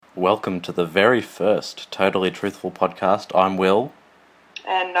Welcome to the very first Totally Truthful podcast. I'm Will.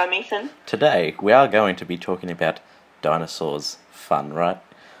 And I'm Ethan. Today, we are going to be talking about dinosaurs. Fun, right?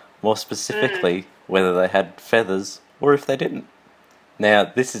 More specifically, whether they had feathers or if they didn't. Now,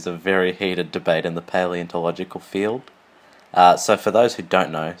 this is a very heated debate in the paleontological field. So for those who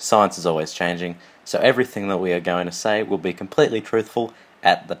don't know, science is always changing, so everything that we are going to say will be completely truthful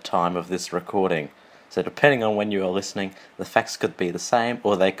at the time of this recording. So depending on when you are listening, the facts could be the same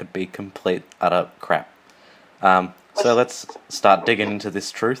or they could be complete utter crap. So let's start digging into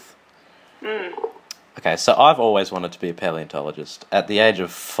this truth. Okay, so I've always wanted to be a paleontologist. At the age of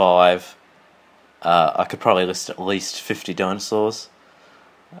 5, I could probably list at least 50 dinosaurs,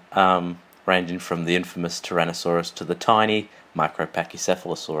 ranging from the infamous Tyrannosaurus to the tiny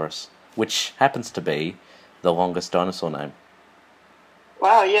Micropachycephalosaurus, which happens to be the longest dinosaur name.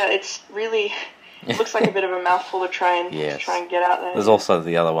 Wow, yeah, it's really... It looks like a bit of a mouthful to try and get out there. There's also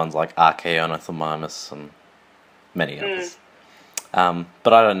the other ones like Archaeonothomimus and many others.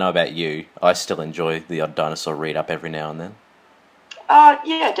 But I don't know about you. I still enjoy the odd dinosaur read-up every now and then.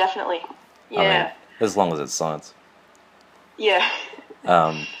 Yeah, definitely. Yeah. I mean, as long as it's science. Yeah.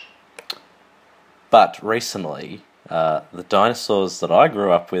 But recently, the dinosaurs that I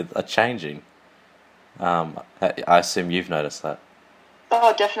grew up with are changing. I assume you've noticed that.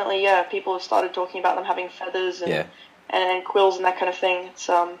 Oh, definitely, yeah. People have started talking about them having feathers and quills and that kind of thing. It's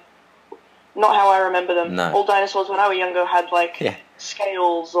not how I remember them. No. All dinosaurs when I was younger had,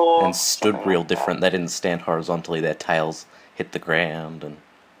 scales or... And stood real different. They didn't stand horizontally. Their tails hit the ground. And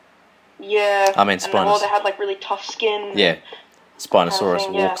yeah. I mean, they had, really tough skin. Yeah. Spinosaurus kind of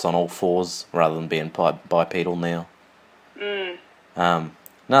thing, walks on all fours rather than being bipedal now. None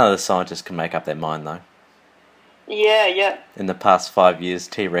of the scientists can make up their mind, though. Yeah. In the past 5 years,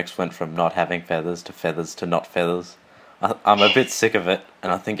 T-Rex went from not having feathers to not feathers. I'm a bit sick of it,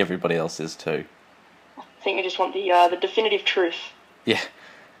 and I think everybody else is too. I think you just want the definitive truth. Yeah.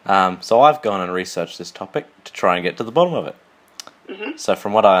 So I've gone and researched this topic to try and get to the bottom of it. Mm-hmm. So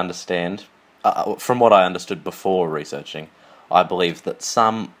from what I understand, from what I understood before researching, I believe that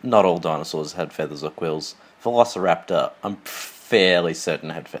not all dinosaurs had feathers or quills. Velociraptor, I'm fairly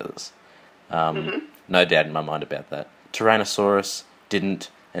certain had feathers. No doubt in my mind about that. Tyrannosaurus didn't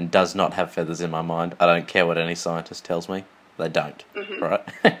and does not have feathers in my mind. I don't care what any scientist tells me. They don't, right?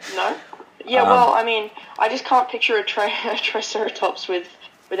 No? Yeah, well, I mean, I just can't picture a Triceratops with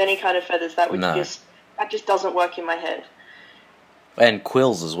any kind of feathers. That just doesn't work in my head. And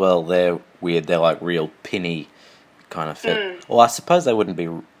quills as well, they're weird. They're like real pinny kind of feathers. Well, I suppose they wouldn't be...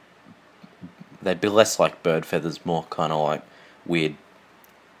 They'd be less like bird feathers, more kind of like weird...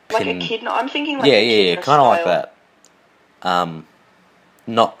 Like a kid? I'm thinking a kidna kind of like that.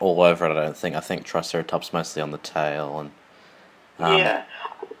 Not all over it, I don't think. I think Triceratops mostly on the tail. And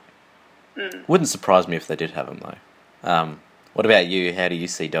wouldn't surprise me if they did have them, though. What about you? How do you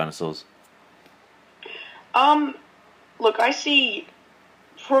see dinosaurs? Look, I see...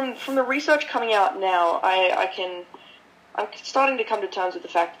 From the research coming out now, I'm starting to come to terms with the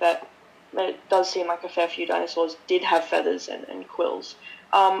fact that it does seem like a fair few dinosaurs did have feathers and quills.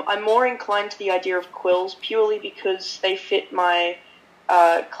 I'm more inclined to the idea of quills purely because they fit my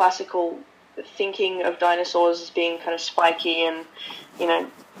classical thinking of dinosaurs as being kind of spiky and,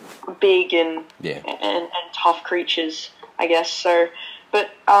 big and tough creatures, I guess. So,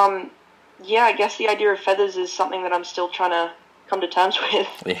 but I guess the idea of feathers is something that I'm still trying to come to terms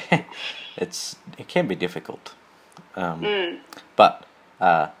with. Yeah, it can be difficult. But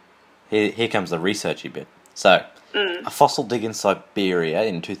here comes the researchy bit. So, a fossil dig in Siberia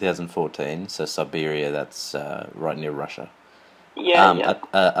in 2014, so Siberia, that's right near Russia.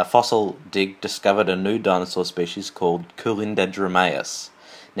 A fossil dig discovered a new dinosaur species called Culindedromaeus.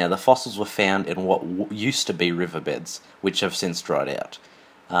 Now, the fossils were found in what used to be riverbeds, which have since dried out.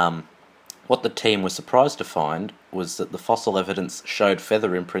 What the team was surprised to find was that the fossil evidence showed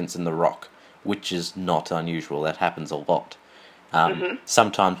feather imprints in the rock, which is not unusual. That happens a lot.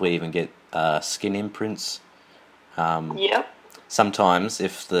 Sometimes we even get skin imprints. Sometimes,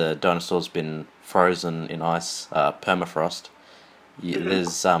 if the dinosaur's been frozen in ice, permafrost,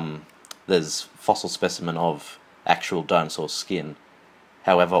 there's fossil specimen of actual dinosaur skin.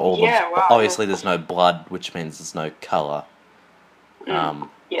 However, obviously there's no blood, which means there's no colour.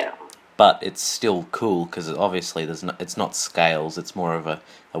 But it's still cool because obviously it's not scales. It's more of a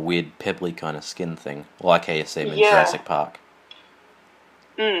weird pebbly kind of skin thing, like how you see them in Jurassic Park.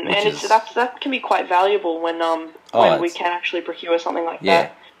 And that can be quite valuable when we can actually procure something like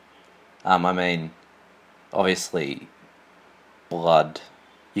that. I mean, obviously, blood.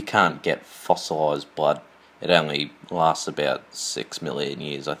 You can't get fossilised blood it only lasts about 6 million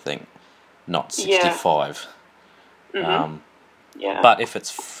years, I think, not Yeah. 65. Yeah. But if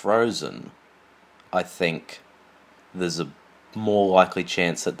it's frozen, I think there's a more likely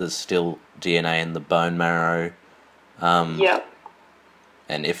chance that there's still DNA in the bone marrow, Yeah.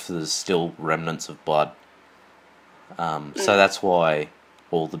 and if there's still remnants of blood. So that's why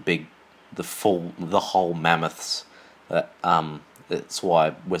all the whole mammoths, that's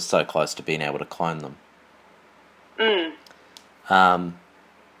why we're so close to being able to clone them.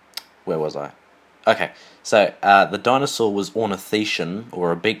 Where was I? Okay, so the dinosaur was ornithischian,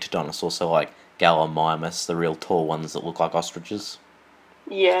 or a beaked dinosaur, so like Gallimimus, the real tall ones that look like ostriches.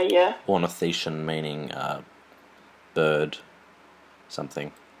 Yeah. Yeah. Ornithischian meaning bird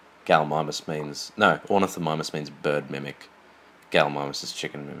something. Gallimimus means... No, Ornithomimus means bird mimic. Gallimimus is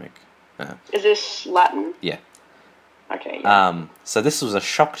chicken mimic. Is this Latin? Yeah. Okay. Yeah. So this was a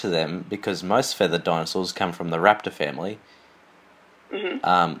shock to them because most feathered dinosaurs come from the raptor family.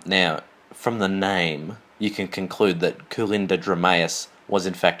 Now, from the name, you can conclude that Culinda dromaeus was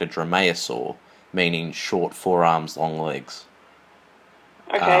in fact a dromaeosaur, meaning short forearms, long legs.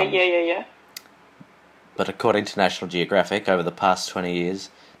 Okay. Yeah. But according to National Geographic, over the past 20 years,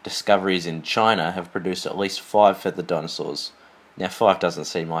 discoveries in China have produced at least 5 feathered dinosaurs. Now, 5 doesn't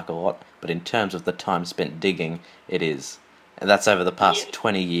seem like a lot, but in terms of the time spent digging, it is. And that's over the past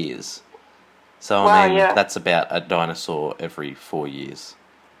 20 years. So, Wow, I mean, yeah. that's about a dinosaur every 4 years.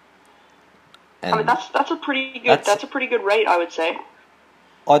 And I mean, that's a pretty good. that's- That's a pretty good rate, I would say.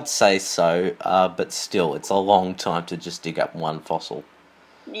 I'd say so, but still, it's a long time to just dig up one fossil.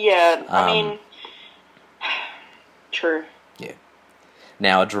 Yeah. I mean, true. Yeah.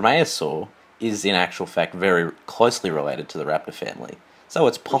 Now, a dromaeosaur is in actual fact very closely related to the raptor family. So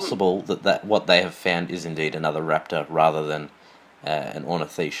it's possible that what they have found is indeed another raptor rather than an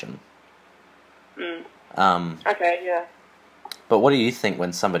ornithischian. Okay. Yeah. But what do you think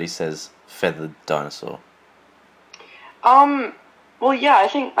when somebody says feathered dinosaur? Well, yeah. I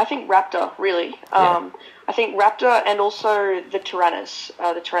think raptor really. I think raptor and also the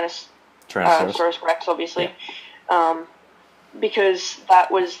Tyrannosaurus? Tyrannosaurus Rex, obviously. Because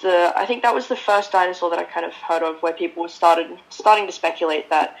I think that was the first dinosaur that I kind of heard of where people were starting to speculate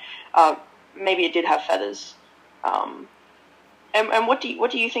that maybe it did have feathers. And what do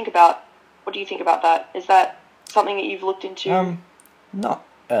you think about that? Is that something that you've looked into? Not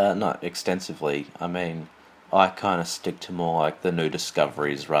extensively. I mean, I kind of stick to more like the new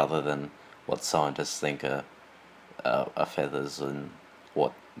discoveries rather than what scientists think are feathers and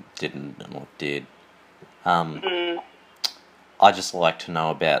what didn't and what did. I just like to know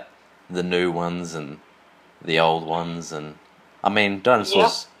about the new ones and the old ones, and I mean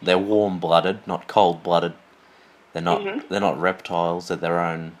dinosaurs. Yep. They're warm-blooded, not cold-blooded. They're not reptiles. They're their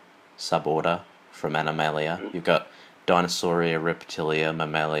own suborder from Animalia. You've got Dinosauria, Reptilia,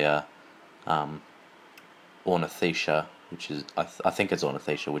 Mammalia, Ornithischia, which is I think it's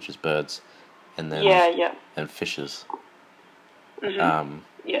Ornithischia, which is birds, and then and fishes.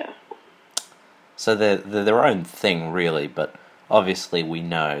 Yeah. So they're their own thing, really, but obviously we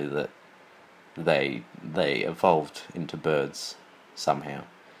know that they evolved into birds somehow,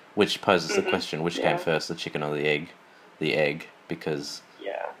 which poses the question: which came first, the chicken or the egg? The egg, because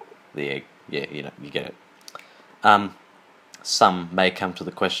the egg. Yeah, you get it. Some may come to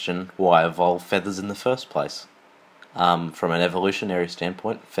the question: why evolve feathers in the first place? From an evolutionary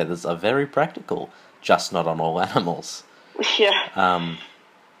standpoint, feathers are very practical, just not on all animals. Yeah.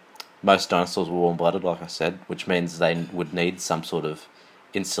 Most dinosaurs were warm-blooded, like I said, which means they would need some sort of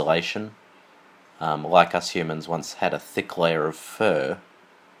insulation. Like us humans once had a thick layer of fur.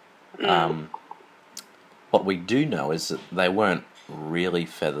 What we do know is that they weren't really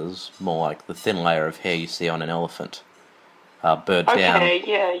feathers, more like the thin layer of hair you see on an elephant. Bird down.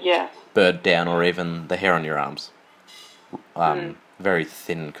 Okay, yeah. Bird down, or even the hair on your arms. Very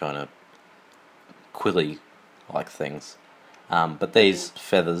thin, kind of quilly-like things. But these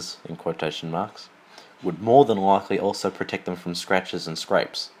feathers, in quotation marks, would more than likely also protect them from scratches and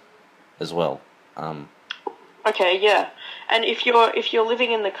scrapes, as well. Okay, yeah. And if you're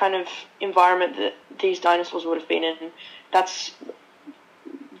living in the kind of environment that these dinosaurs would have been in, that's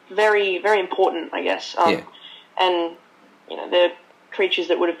very, very important, I guess. And they're creatures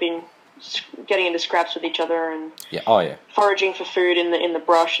that would have been getting into scraps with each other and foraging for food in the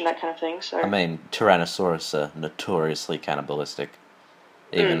brush and that kind of thing. So I mean, Tyrannosaurus are notoriously cannibalistic,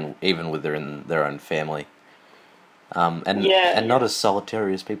 even within their own family. And not as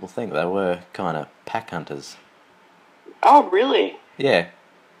solitary as people think. They were kind of pack hunters. Oh, really? Yeah.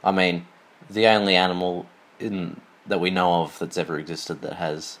 I mean, the only animal that we know of that's ever existed that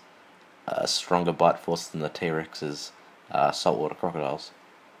has a stronger bite force than the T-Rex's saltwater crocodiles.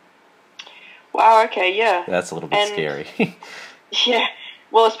 Wow. Okay. Yeah. That's a little bit And scary. yeah.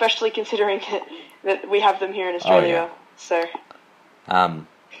 Well, especially considering that we have them here in Australia. So.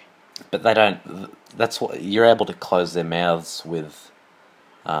 But they don't. That's what you're able to close their mouths with,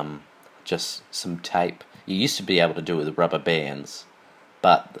 just some tape. You used to be able to do it with rubber bands,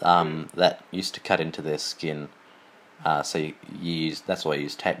 but that used to cut into their skin. So you use that's why you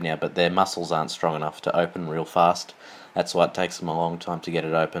use tape now. But their muscles aren't strong enough to open real fast. That's why it takes them a long time to get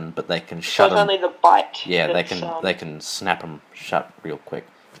it open. But they can So shut it's them. only the bite. Yeah, they that's, can they can snap them shut real quick.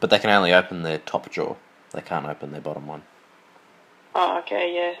 But they can only open their top jaw. They can't open their bottom one. Oh,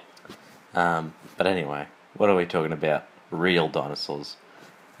 okay. Yeah. But anyway, what are we talking about? Real dinosaurs.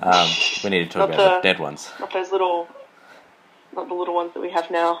 We need to talk Not about the the- dead ones. Not those little. Not the little ones that we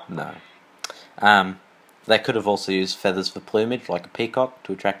have now. No. They could have also used feathers for plumage, like a peacock,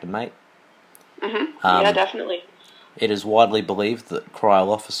 to attract a mate. Yeah, definitely. It is widely believed that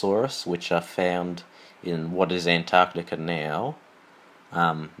Cryolophosaurus, which are found in what is Antarctica now,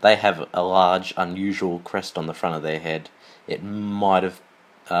 they have a large, unusual crest on the front of their head. It might have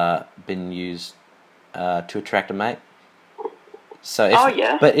been used to attract a mate. So, Oh,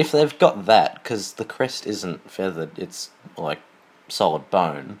 yeah. But if they've got that, because the crest isn't feathered, it's like solid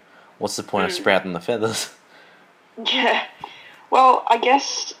bone. What's the point of sprouting the feathers? Yeah. Well, I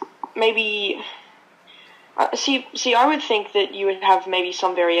guess maybe. See, I would think that you would have maybe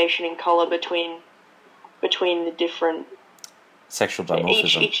some variation in color between the different Sexual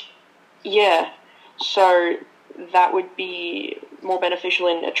dimorphism. each. Yeah. So that would be more beneficial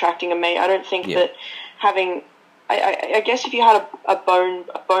in attracting a mate. I don't think Yeah. that having. I guess if you had a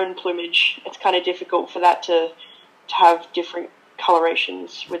bone plumage, it's kind of difficult for that to have different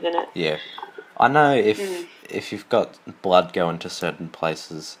colorations within it. Yeah, I know if you've got blood going to certain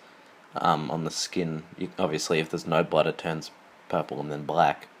places on the skin, obviously if there's no blood, it turns purple and then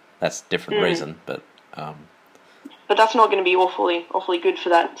black. That's a different reason, but But that's not going to be awfully good for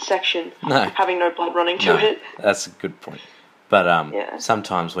that section. No. Having no blood running to it. that's a good point. But Yeah.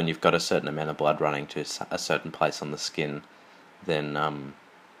 sometimes when you've got a certain amount of blood running to a certain place on the skin, then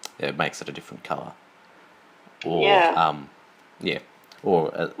it makes it a different color. Or Yeah.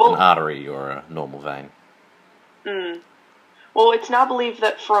 or Well- an artery or a normal vein. Well, it's now believed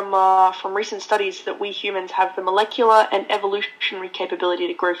that from recent studies that we humans have the molecular and evolutionary capability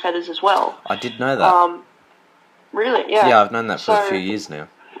to grow feathers as well. I did know that. Really? Yeah. Yeah, I've known that for a So- few years now.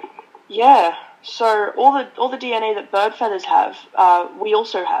 Yeah. So all the DNA that bird feathers have, we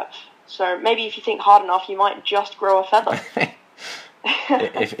also have. So maybe if you think hard enough, you might just grow a feather.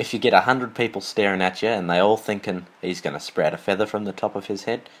 If you get 100 people staring at you and they all thinking he's going to sprout a feather from the top of his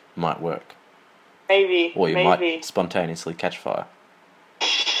head, it might work. Maybe. Or you maybe. might spontaneously catch fire.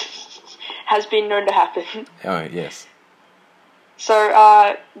 Has been known to happen. Oh, yes.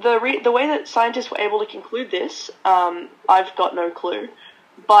 So the way that scientists were able to conclude this, I've got no clue,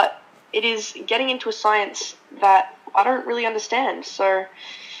 but it is getting into a science that I don't really understand. So,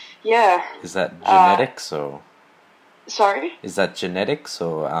 yeah. Is that genetics or... Sorry. Is that genetics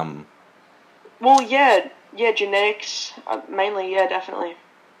or... Well, yeah, genetics mainly, yeah, definitely.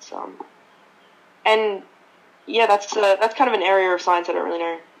 So, and yeah, that's kind of an area of science I don't really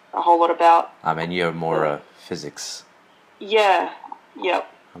know a whole lot about. I mean, you're more physics. Yeah. Yep.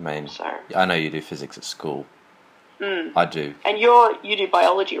 I mean, So. I know you do physics at school. I do. And you do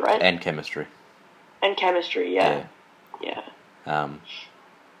biology, right? And chemistry. And chemistry, yeah. Yeah.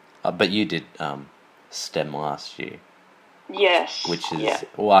 But you did STEM last year, Yes. which is... Yeah.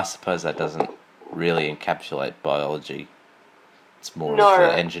 Well, I suppose that doesn't really encapsulate biology. It's more No, of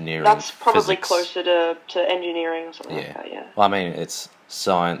the engineering, that's probably physics. closer to engineering or something like that, yeah. Well, I mean, it's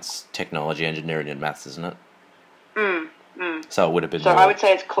science, technology, engineering, and maths, isn't it? So it would have been So more I would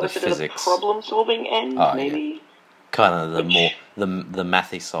say it's closer to the physics. problem-solving end, Oh, maybe? Kind of the Which- more... The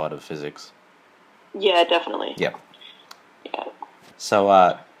mathy side of physics. Yeah, definitely. Yep. Yeah.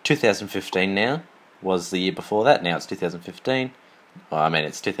 So, 2015 now was the year before that. Now it's 2015. Well, I mean,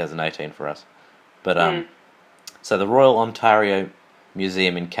 it's 2018 for us. But, so the Royal Ontario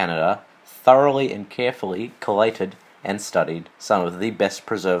Museum in Canada thoroughly and carefully collated and studied some of the best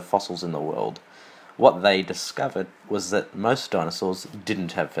preserved fossils in the world. What they discovered was that most dinosaurs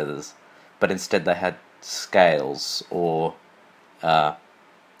didn't have feathers, but instead they had scales or...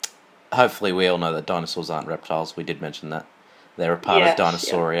 hopefully we all know that dinosaurs aren't reptiles. We did mention that. They're a part Yes, of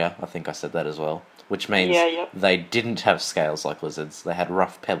Dinosauria. I think I said that as well. Which means Yeah, yep. they didn't have scales like lizards. They had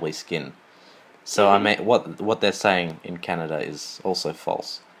rough, pebbly skin. So I mean, what they're saying in Canada is also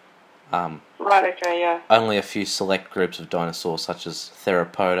false. Right. Okay. Yeah. Only a few select groups of dinosaurs, such as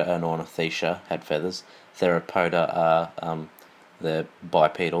Theropoda and Ornithischia, had feathers. Theropoda are they're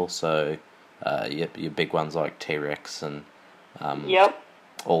bipedal, so your big ones like T-Rex and Yep.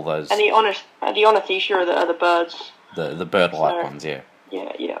 all those. And the Ornithischia are the birds. The bird-like So- ones, yeah.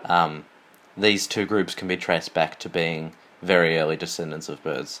 Yeah. These two groups can be traced back to being very early descendants of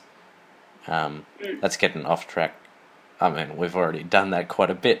birds. That's getting off track. I mean, we've already done that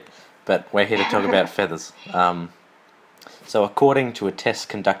quite a bit, but we're here to talk about feathers. So according to a test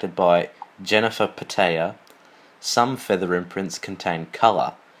conducted by Jennifer Patea, some feather imprints contain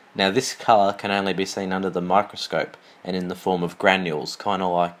colour. Now this colour can only be seen under the microscope and in the form of granules, kind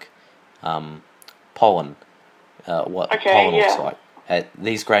of like pollen, what pollen looks like.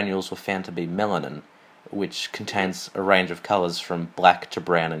 These granules were found to be melanin, which contains a range of colours from black to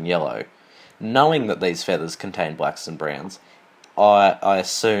brown and yellow. Knowing that these feathers contain blacks and browns, I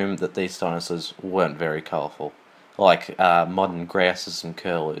assume that these dinosaurs weren't very colourful, like modern grouses and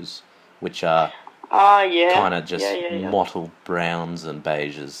curlews, which are Yeah. kind of just Yeah. mottled browns and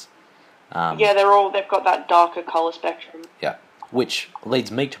beiges. Yeah, they've got that darker color spectrum. Yeah, which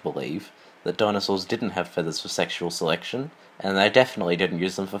leads me to believe that dinosaurs didn't have feathers for sexual selection, and they definitely didn't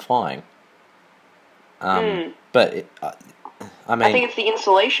use them for flying. But I mean, I think it's the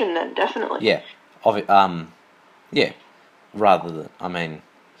insulation then, definitely. yeah, yeah. Rather than, I mean,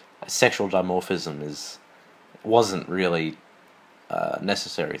 sexual dimorphism wasn't really a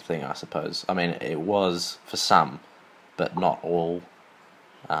necessary thing, I suppose. I mean, it was for some, but not all.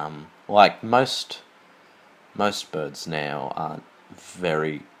 Like most birds now aren't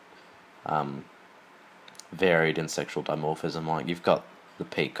very varied in sexual dimorphism. Like you've got the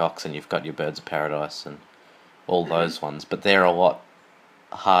peacocks and you've got your birds of paradise and all those ones, but they're a lot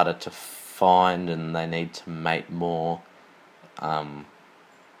harder to find and they need to mate more.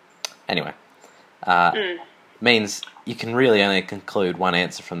 Anyway, means you can really only conclude one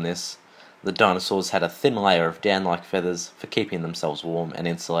answer from this. The dinosaurs had a thin layer of down-like feathers for keeping themselves warm and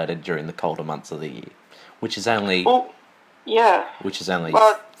insulated during the colder months of the year, which is only Well, yeah. 3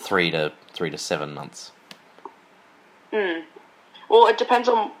 to 7 months. Well, it depends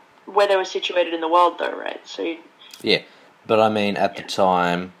on where they were situated in the world, though, right? So. Yeah, but I mean, at the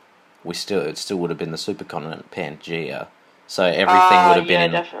time, it still would have been the supercontinent Pangaea, so everything would have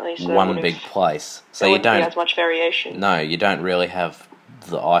been definitely. in So one big place. So there you wouldn't be don't. as much variation. No, you don't really have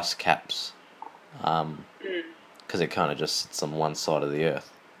the ice caps, because it kind of just sits on one side of the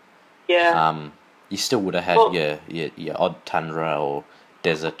Earth. Yeah. You still would have had your odd tundra or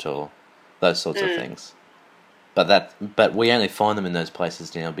desert or those sorts of things, but we only find them in those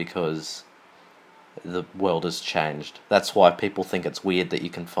places now because the world has changed. That's why people think it's weird that you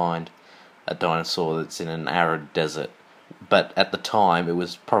can find a dinosaur that's in an arid desert, but at the time it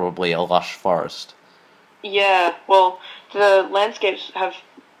was probably a lush forest. Yeah, well, the landscapes have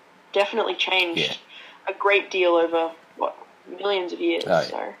definitely changed a great deal over, millions of years. Oh, yeah.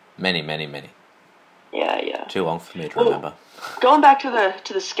 So. Many. Yeah. Too long for me to remember. Going back to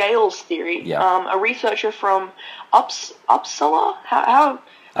the scales theory, Yeah. a researcher from Uppsala, how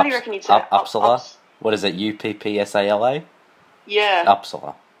do you reckon you'd say it? Uppsala? What is it, Uppsala? Yeah.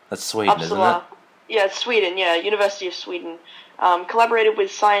 Uppsala. That's Sweden, isn't it? Yeah, it's Sweden, University of Sweden. Collaborated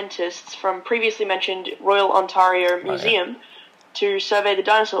with scientists from previously mentioned Royal Ontario Museum to survey the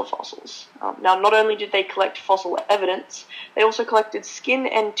dinosaur fossils. Now, not only did they collect fossil evidence, they also collected skin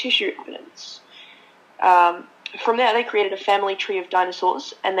and tissue evidence. From there, they created a family tree of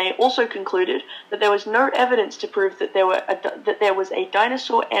dinosaurs, and they also concluded that there was no evidence to prove that there was a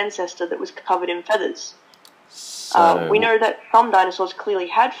dinosaur ancestor that was covered in feathers. So, We know that some dinosaurs clearly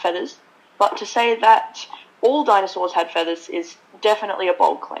had feathers, but to say that all dinosaurs had feathers is definitely a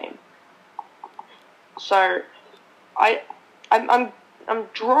bold claim. So, I'm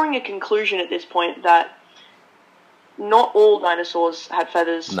drawing a conclusion at this point that not all dinosaurs had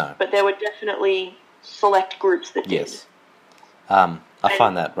feathers, but there were definitely select groups that did. Yes. I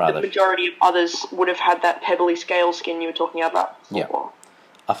find that rather... The majority of others would have had that pebbly scale skin you were talking about before. Yeah.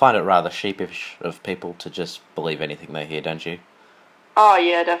 I find it rather sheepish of people to just believe anything they hear, don't you? Oh,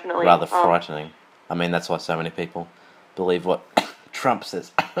 yeah, definitely. Rather frightening. I mean, that's why so many people believe what Trump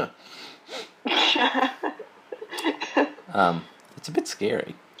says. It's a bit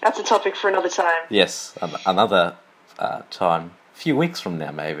scary. That's a topic for another time. Yes, another time. A few weeks from now,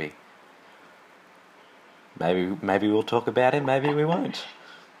 maybe. Maybe we'll talk about him, maybe we won't.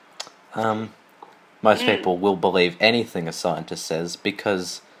 Most people will believe anything a scientist says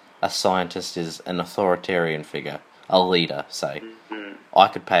because a scientist is an authoritarian figure, a leader, say. I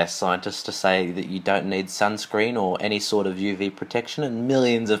could pay a scientist to say that you don't need sunscreen or any sort of UV protection, and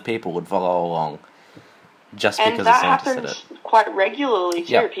millions of people would follow along just And because a that scientist said happens it. quite regularly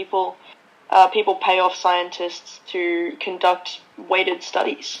too. Yep. People pay off scientists to conduct weighted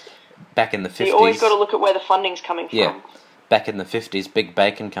studies. Back in the 50s... You always got to look at where the funding's coming Yeah. from. Back in the 50s, big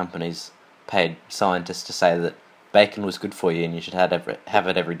bacon companies paid scientists to say that bacon was good for you and you should have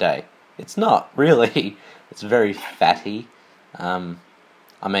it every day. It's not, really. It's very fatty.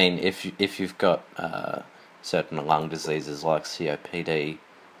 I mean, if you've got certain lung diseases like COPD,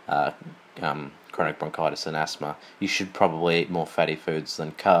 chronic bronchitis and asthma, you should probably eat more fatty foods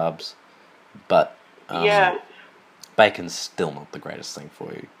than carbs. But bacon's still not the greatest thing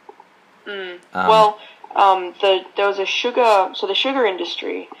for you. There was a sugar, so the sugar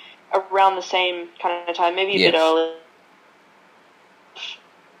industry around the same kind of time, maybe a bit earlier,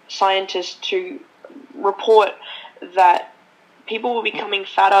 scientists to report that people were becoming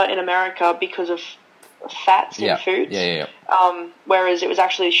fatter in America because of fats in foods. Whereas it was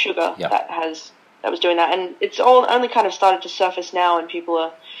actually sugar that was doing that, and it's only kind of started to surface now, and people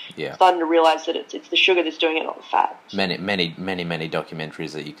are starting to realize that it's the sugar that's doing it, not the fat. Many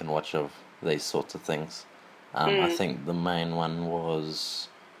documentaries that you can watch of these sorts of things. I think the main one was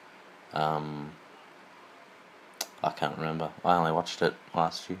I can't remember. I only watched it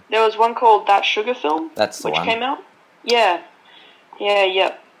last year. There was one called That Sugar Film. That's the one. Which came out. Yeah.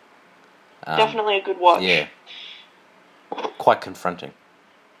 Definitely a good watch. Yeah. Quite confronting.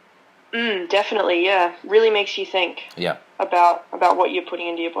 Definitely, yeah. Really makes you think. Yeah. About what you're putting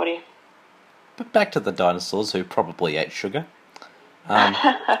into your body. But back to the dinosaurs who probably ate sugar.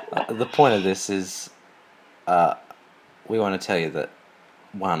 The point of this is, we want to tell you that,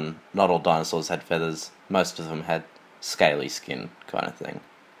 one, not all dinosaurs had feathers. Most of them had scaly skin kind of thing.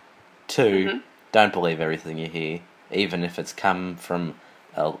 Two, don't believe everything you hear, even if it's come from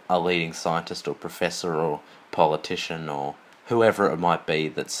a leading scientist or professor or politician or whoever it might be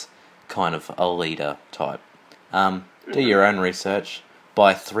that's kind of a leader type. Do your own research.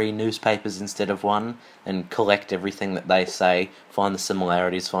 Buy 3 newspapers instead of 1 and collect everything that they say. Find the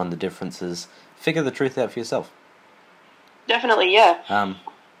similarities, find the differences. Figure the truth out for yourself. Definitely, yeah.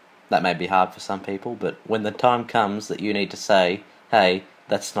 That may be hard for some people, but when the time comes that you need to say, hey,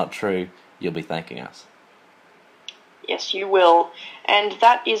 that's not true, you'll be thanking us. Yes, you will. And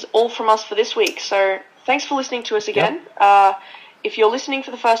that is all from us for this week. So thanks for listening to us again. If you're listening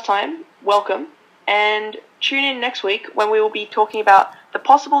for the first time, welcome. And tune in next week when we will be talking about the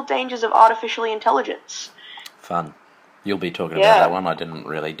possible dangers of artificial intelligence. Fun. You'll be talking about that one. I didn't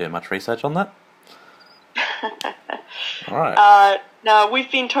really do much research on that. All right. No,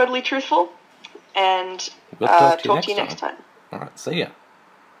 we've been totally truthful, and We'll talk to you next time. All right, see ya.